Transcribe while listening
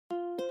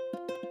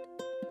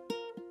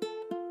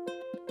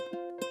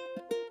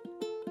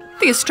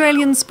The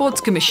Australian Sports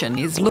Commission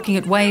is looking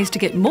at ways to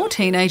get more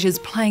teenagers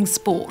playing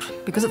sport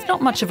because it's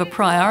not much of a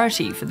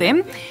priority for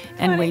them,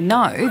 and we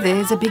know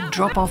there's a big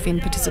drop-off in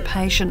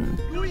participation.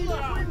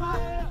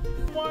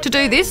 To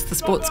do this, the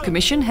Sports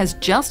Commission has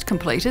just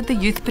completed the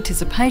Youth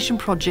Participation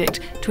Project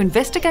to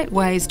investigate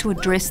ways to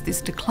address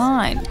this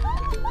decline.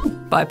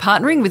 By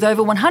partnering with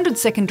over 100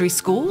 secondary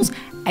schools,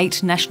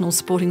 8 national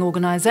sporting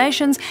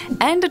organisations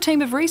and a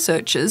team of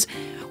researchers,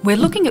 we're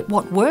looking at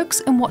what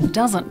works and what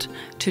doesn't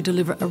to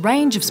deliver a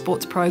range of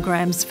sports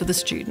programs for the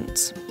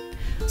students.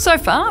 So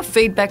far,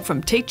 feedback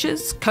from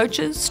teachers,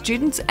 coaches,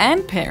 students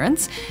and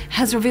parents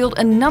has revealed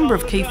a number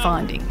of key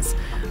findings.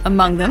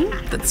 Among them,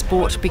 that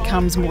sport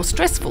becomes more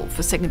stressful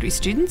for secondary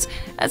students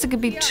as it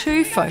can be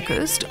too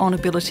focused on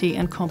ability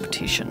and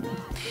competition.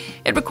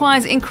 It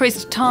requires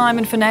increased time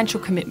and financial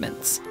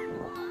commitments.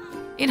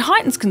 It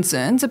heightens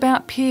concerns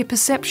about peer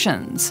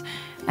perceptions.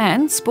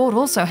 And sport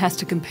also has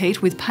to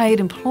compete with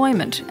paid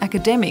employment,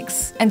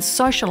 academics and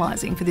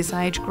socialising for this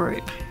age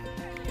group.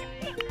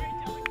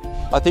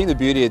 I think the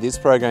beauty of this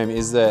program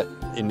is that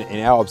in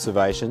our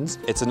observations,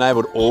 it's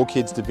enabled all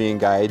kids to be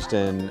engaged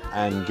and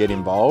get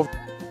involved.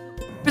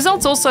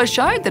 Results also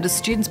showed that a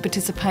student's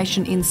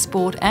participation in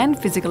sport and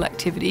physical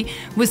activity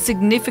was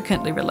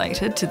significantly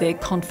related to their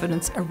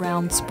confidence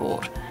around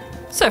sport.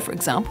 So, for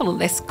example, a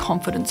less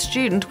confident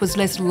student was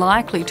less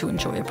likely to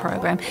enjoy a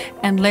program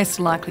and less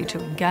likely to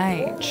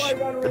engage.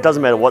 It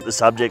doesn't matter what the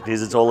subject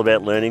is, it's all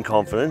about learning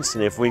confidence,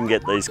 and if we can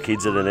get these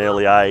kids at an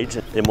early age,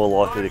 they're more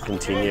likely to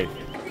continue.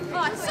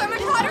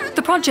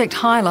 The project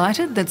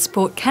highlighted that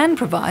sport can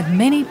provide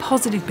many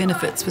positive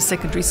benefits for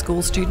secondary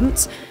school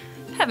students.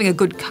 Having a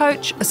good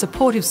coach, a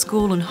supportive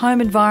school and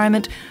home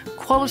environment,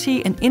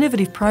 quality and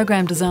innovative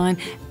program design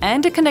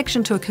and a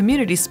connection to a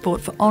community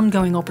sport for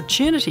ongoing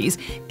opportunities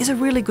is a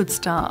really good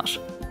start.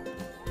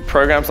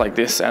 Programs like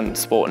this and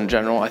sport in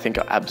general I think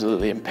are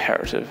absolutely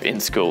imperative in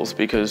schools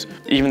because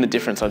even the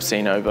difference I've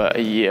seen over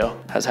a year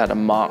has had a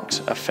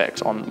marked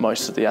effect on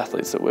most of the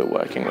athletes that we're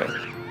working with.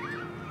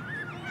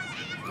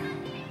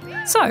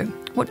 So,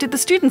 what did the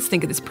students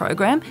think of this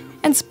program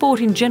and sport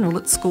in general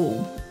at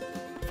school?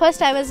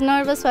 First I was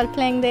nervous while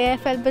playing the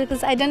AFL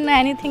because I didn't know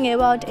anything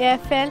about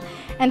AFL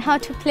and how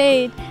to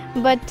play it,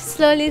 but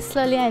slowly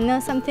I know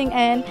something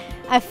and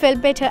I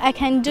felt better. I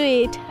can do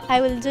it, I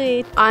will do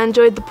it. I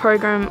enjoyed the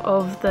program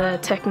of the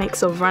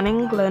techniques of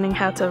running, learning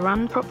how to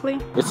run properly.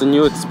 It's a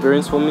new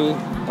experience for me.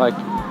 Like,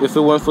 if it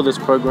weren't for this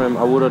program,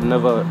 I would have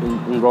never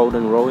enrolled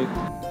in rowing.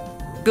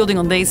 Building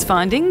on these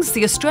findings,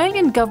 the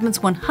Australian Government's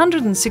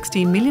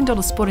 $160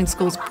 million Sporting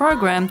Schools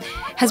program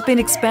has been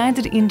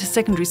expanded into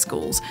secondary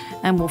schools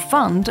and will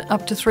fund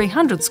up to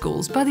 300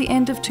 schools by the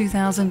end of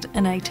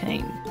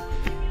 2018.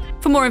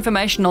 For more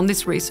information on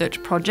this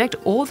research project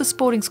or the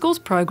Sporting Schools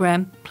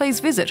program, please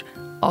visit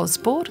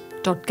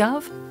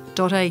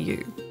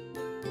aussport.gov.au.